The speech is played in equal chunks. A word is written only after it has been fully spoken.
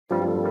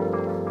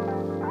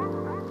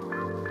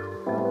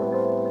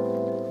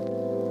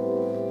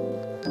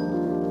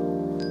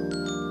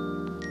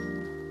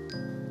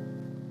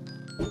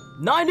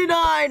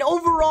99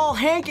 overall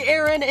Hank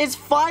Aaron is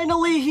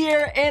finally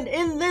here, and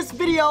in this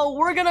video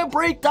we're gonna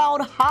break down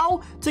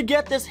how to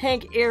get this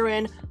Hank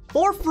Aaron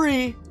for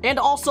free and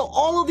also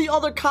all of the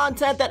other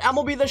content that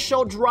MLB The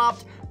Show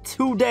dropped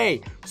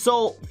today.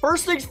 So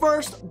first things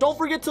first, don't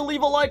forget to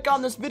leave a like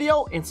on this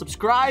video and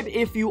subscribe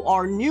if you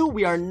are new.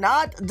 We are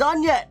not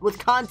done yet with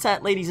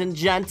content, ladies and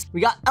gents.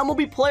 We got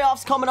MLB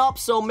playoffs coming up,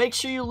 so make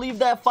sure you leave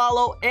that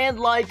follow and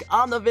like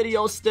on the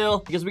video still,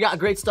 because we got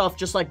great stuff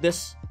just like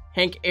this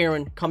Hank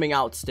Aaron coming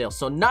out still.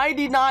 So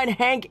 99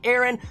 Hank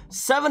Aaron,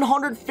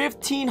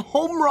 715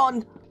 home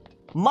run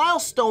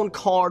milestone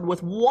card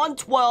with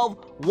 112,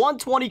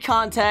 120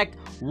 contact,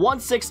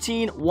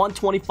 116,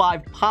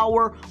 125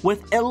 power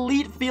with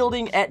elite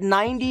fielding at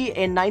 90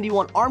 and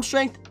 91 arm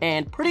strength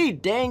and pretty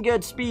dang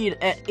good speed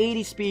at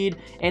 80 speed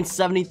and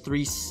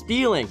 73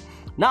 stealing.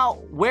 Now,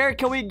 where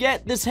can we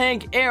get this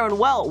Hank Aaron?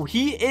 Well,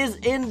 he is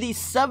in the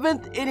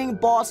 7th inning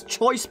boss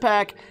choice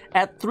pack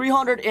at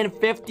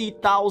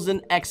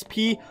 350,000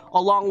 XP,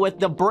 along with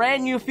the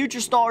brand new future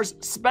stars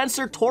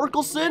Spencer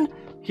Torkelson.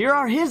 Here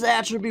are his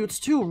attributes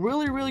too.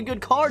 Really good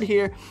card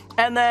here.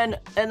 And then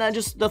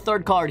just the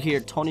third card here,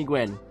 Tony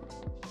Gwynn.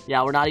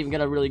 Yeah, we're not even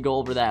gonna really go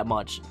over that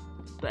much.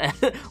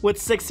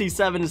 With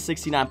 67 and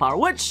 69 power,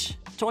 which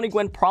Tony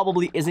Gwynn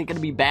probably isn't going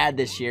to be bad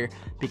this year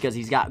because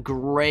he's got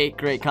great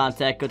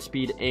contact, good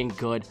speed, and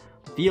good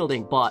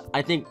fielding. But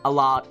I think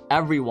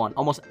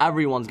almost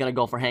everyone's going to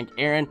go for Hank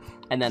Aaron,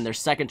 and then their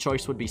second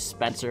choice would be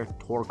Spencer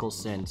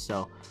Torkelson.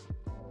 So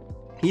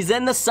he's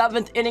in the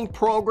 7th inning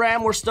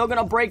program. We're still going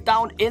to break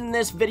down in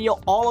this video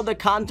all of the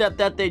content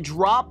that they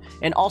drop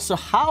and also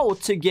how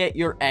to get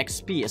your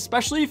XP.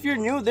 Especially if you're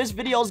new, this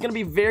video is going to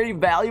be very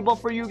valuable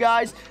for you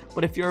guys.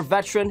 But if you're a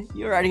veteran,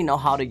 you already know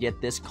how to get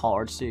this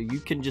card. So you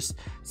can just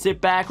sit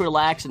back,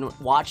 relax, and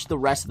watch the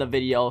rest of the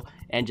video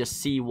and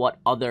just see what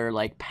other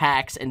like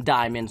packs and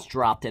diamonds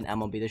dropped in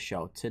MLB The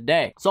Show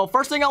today. So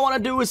first thing I want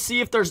to do is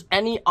see if there's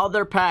any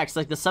other packs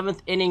like the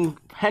 7th inning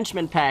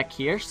henchman pack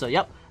here. So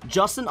yep,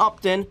 Justin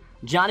Upton,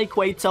 Johnny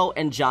Cueto,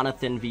 and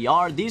Jonathan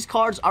VR. These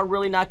cards are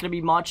really not going to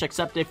be much,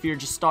 except if you're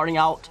just starting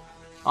out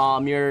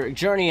your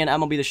journey in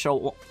MLB The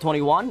Show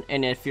 21,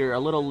 and if you're a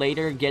little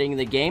later getting in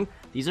the game,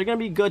 these are going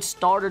to be good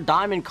starter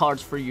diamond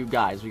cards for you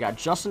guys. We got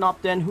Justin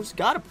Upton, who's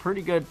got a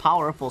pretty good,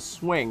 powerful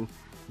swing.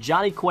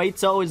 Johnny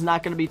Cueto is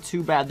not going to be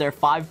too bad there.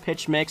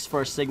 5-pitch mix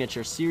for a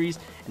signature series.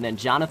 And then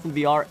Jonathan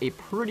VR, a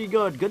pretty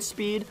good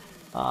speed,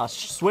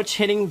 switch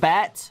hitting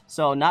bat.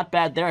 So not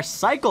bad there. A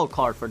cycle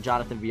card for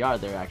Jonathan VR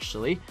there,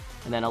 actually.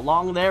 And then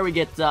along there, we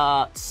get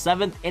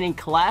 7th inning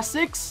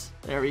classics.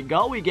 There we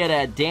go. We get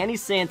a Danny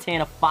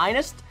Santana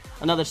finest,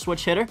 another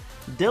switch hitter.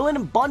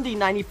 Dylan Bundy,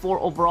 94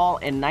 overall,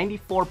 and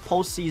 94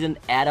 postseason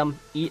Adam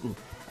Eaton.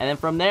 And then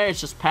from there, it's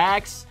just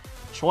packs,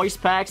 choice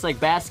packs like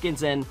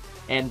baskets and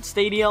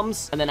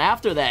stadiums. And then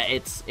after that,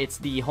 it's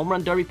the home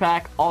run derby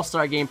pack,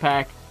 all-star game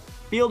pack,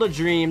 Field of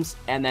Dreams,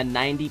 and then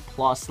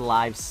 90+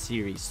 live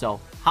series. So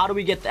how do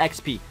we get the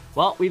XP?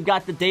 Well, we've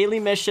got the daily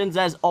missions.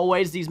 As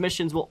always, these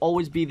missions will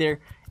always be there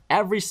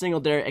every single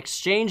day.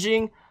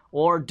 Exchanging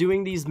or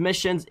doing these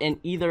missions in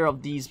either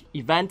of these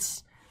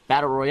events.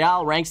 Battle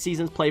Royale, ranked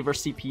seasons, play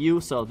versus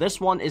CPU. So this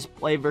one is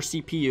play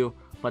versus CPU,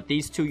 but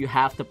these two you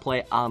have to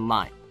play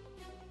online.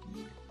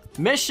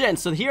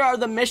 Missions. So here are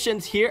the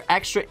missions here.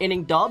 Extra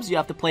inning dubs. You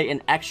have to play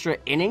in extra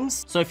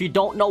innings. So if you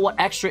don't know what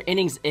extra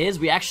innings is,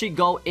 we actually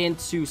go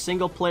into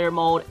single player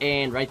mode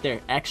and right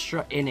there,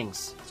 extra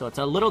innings. So it's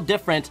a little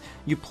different.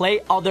 You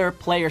play other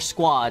player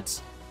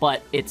squads,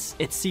 but it's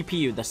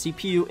CPU. The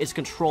CPU is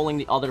controlling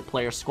the other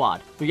player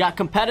squad. We got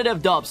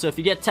competitive dubs. So if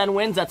you get 10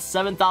 wins, that's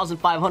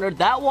 7,500.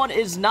 That one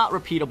is not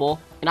repeatable.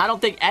 And I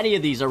don't think any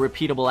of these are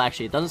repeatable,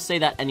 actually. It doesn't say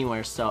that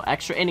anywhere. So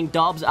extra inning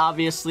dubs,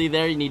 obviously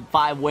there. You need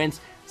 5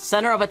 wins.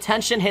 Center of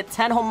attention, hit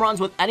 10 home runs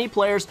with any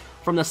players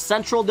from the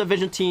Central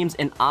Division teams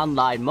in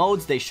online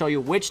modes. They show you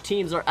which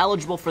teams are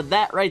eligible for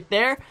that right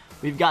there.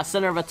 We've got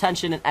center of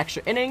attention and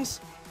extra innings.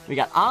 We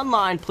got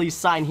online, please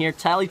sign here.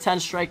 Tally 10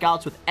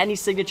 strikeouts with any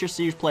signature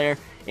series player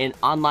in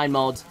online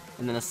modes.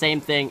 And then the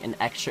same thing in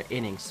extra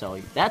innings. So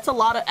that's a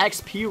lot of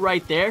XP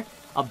right there.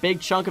 A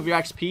big chunk of your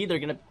XP. They're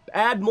going to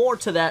add more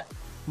to that,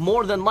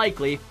 more than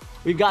likely.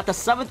 We've got the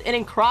 7th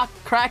inning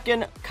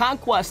Kraken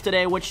Conquest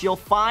today, which you'll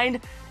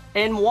find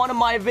in one of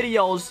my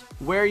videos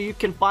where you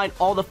can find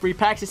all the free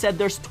packs. He said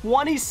there's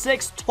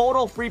 26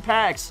 total free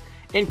packs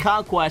in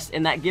Conquest,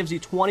 and that gives you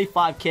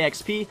 25k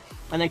XP.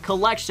 And then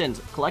collections.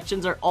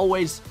 Collections are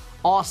always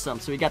awesome.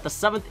 So we got the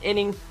 7th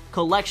inning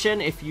collection.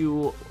 If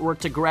you were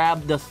to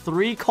grab the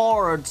 3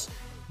 cards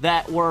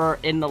that were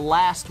in the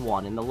last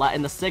one, in the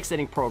 6th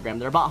inning program,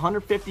 they're about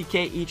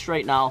 150k each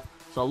right now.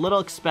 So a little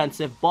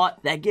expensive,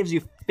 but that gives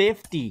you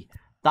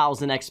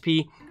 50,000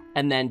 XP.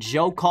 And then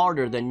Joe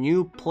Carter, the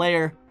new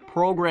player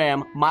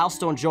program,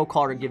 milestone Joe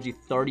Carter, gives you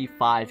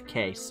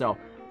 35k. So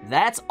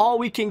that's all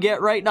we can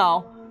get right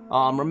now.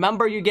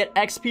 Remember, you get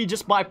XP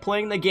just by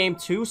playing the game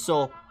too.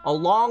 So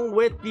along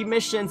with the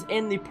missions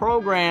in the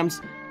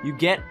programs, you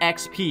get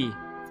XP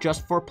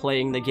just for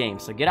playing the game.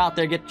 So get out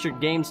there, get your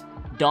games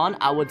done.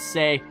 I would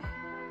say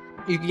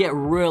you can get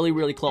really,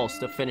 really close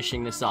to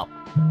finishing this up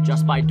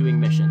just by doing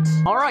missions.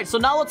 All right, so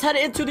now let's head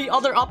into the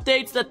other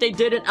updates that they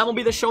did in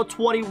MLB The Show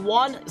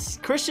 21.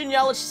 Christian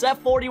Yelich, Set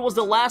 40 was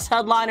the last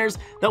headliners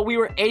that we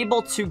were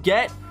able to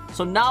get.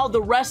 So now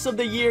the rest of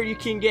the year, you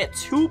can get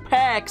 2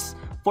 packs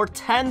for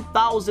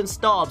 10,000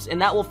 stubs, and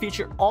that will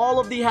feature all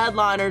of the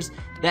headliners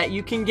that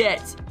you can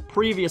get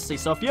previously.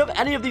 So if you have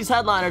any of these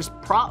headliners,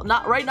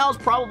 not right now is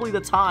probably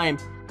the time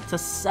to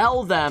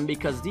sell them,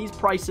 because these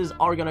prices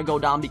are going to go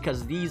down,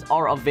 because these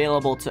are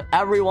available to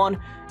everyone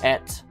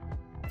at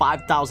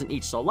 5,000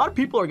 each. So a lot of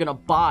people are going to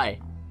buy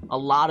a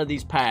lot of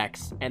these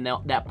packs, and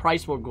that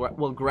price will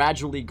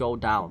gradually go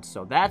down.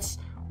 So that's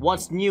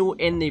what's new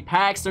in the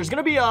packs. There's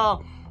going to be a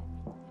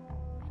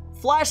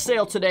flash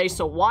sale today,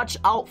 so watch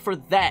out for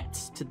that.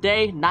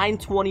 Today,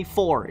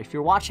 9/24. If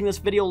you're watching this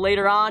video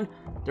later on,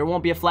 there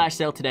won't be a flash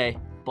sale today,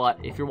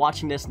 but if you're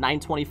watching this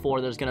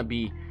 9/24, there's going to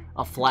be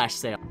a flash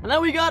sale. And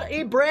then we got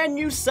a brand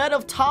new set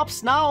of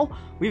tops now.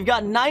 We've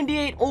got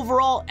 98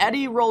 overall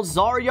Eddie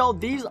Rosario.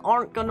 These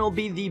aren't going to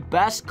be the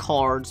best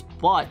cards,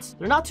 but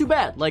they're not too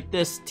bad. Like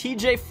this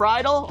TJ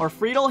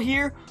Friedel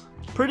here.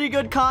 Pretty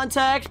good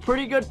contact,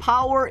 pretty good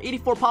power.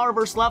 84 power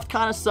versus left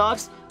kind of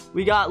sucks.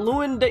 We got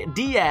Lewin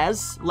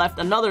Diaz,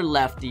 another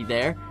lefty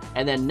there.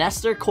 And then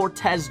Nestor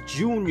Cortez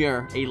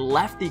Jr., a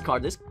lefty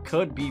card. This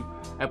could be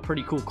a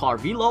pretty cool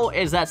card. Velo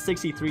is at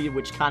 63,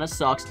 which kind of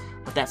sucks.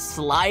 But that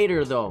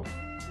slider, though,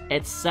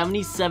 at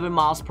 77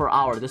 miles per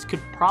hour. This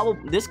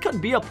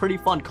could be a pretty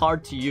fun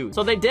card to use.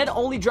 So they did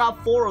only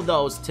drop 4 of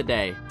those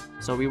today,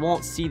 so we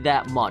won't see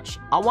that much.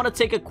 I want to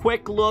take a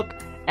quick look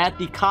at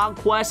the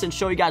Conquest and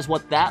show you guys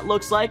what that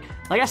looks like.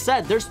 Like I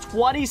said, there's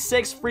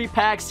 26 free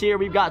packs here.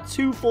 We've got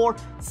 2, 4,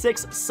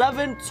 6,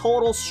 7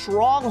 total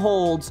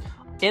strongholds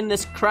in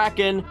this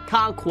Kraken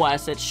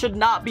Conquest. It should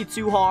not be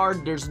too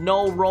hard. There's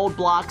no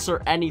roadblocks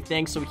or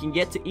anything, so we can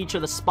get to each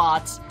of the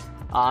spots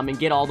and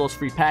get all those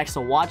free packs.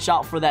 So watch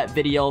out for that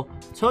video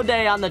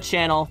today on the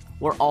channel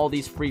where all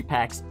these free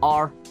packs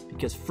are,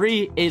 because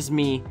free is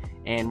me,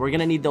 and we're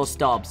gonna need those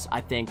stubs,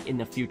 I think, in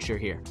the future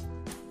here.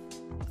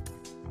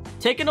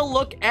 Taking a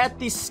look at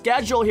the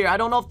schedule here. I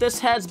don't know if this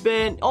has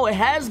been... Oh, it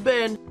has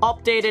been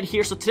updated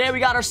here. So today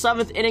we got our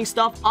 7th inning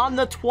stuff. On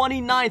the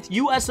 29th,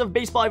 US of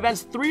Baseball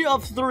events, 3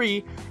 of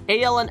 3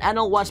 AL and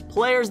NL West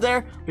players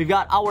there. We've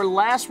got our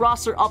last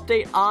roster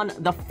update on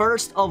the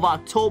 1st of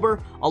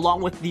October,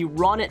 along with the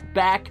Run It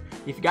Back.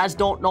 If you guys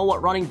don't know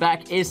what running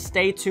back is,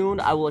 stay tuned.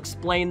 I will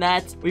explain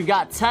that. We've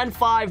got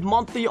 10-5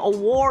 monthly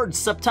awards.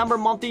 September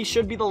monthly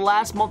should be the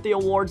last monthly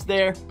awards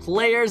there.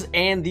 Players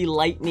and the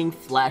Lightning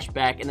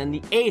flashback. And then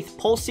the 8th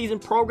postseason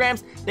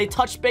programs. They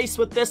touch base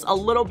with this a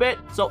little bit.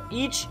 So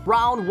each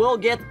round will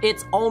get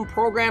its own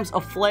programs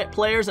of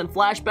players and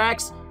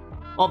flashbacks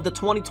of the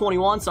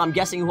 2021. So I'm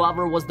guessing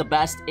whoever was the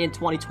best in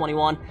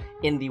 2021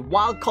 in the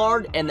wild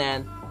card. And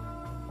then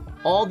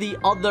all the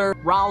other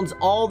rounds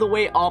all the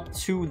way up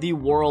to the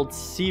World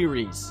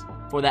Series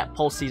for that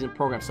postseason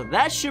program. So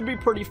that should be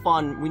pretty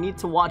fun. We need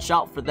to watch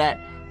out for that.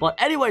 But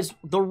anyways,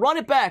 the Run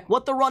It Back.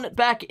 What the Run It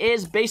Back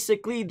is,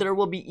 basically, there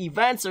will be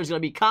events. There's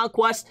going to be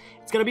conquests.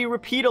 It's going to be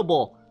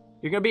repeatable.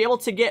 You're going to be able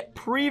to get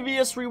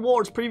previous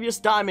rewards, previous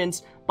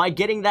diamonds, by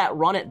getting that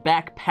Run It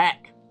Back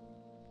pack.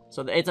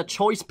 So it's a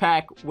choice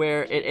pack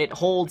where it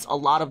holds a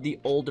lot of the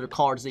older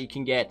cards that you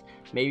can get,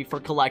 maybe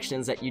for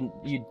collections that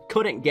you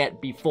couldn't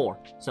get before.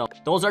 So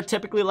those are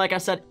typically, like I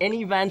said, in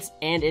events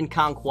and in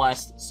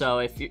Conquest. So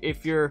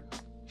if you're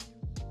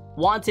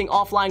wanting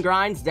offline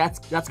grinds, that's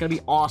gonna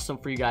be awesome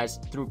for you guys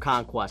through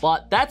Conquest.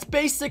 But that's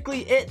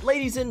basically it,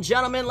 ladies and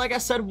gentlemen. Like I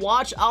said,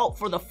 watch out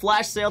for the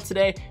flash sale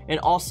today and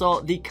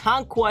also the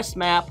Conquest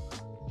map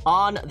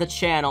on the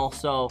channel.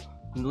 So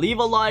leave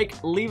a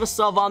like, leave a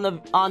sub on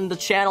the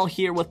channel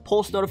here with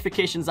post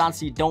notifications on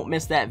so you don't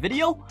miss that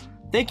video.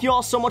 Thank you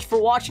all so much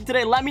for watching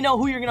today. Let me know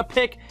who you're going to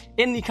pick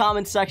in the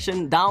comment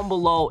section down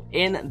below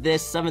in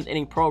this 7th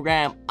inning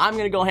program. I'm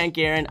going to go Hank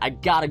Aaron. I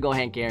got to go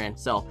Hank Aaron.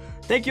 So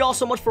thank you all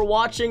so much for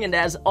watching, and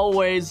as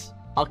always,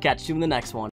 I'll catch you in the next one.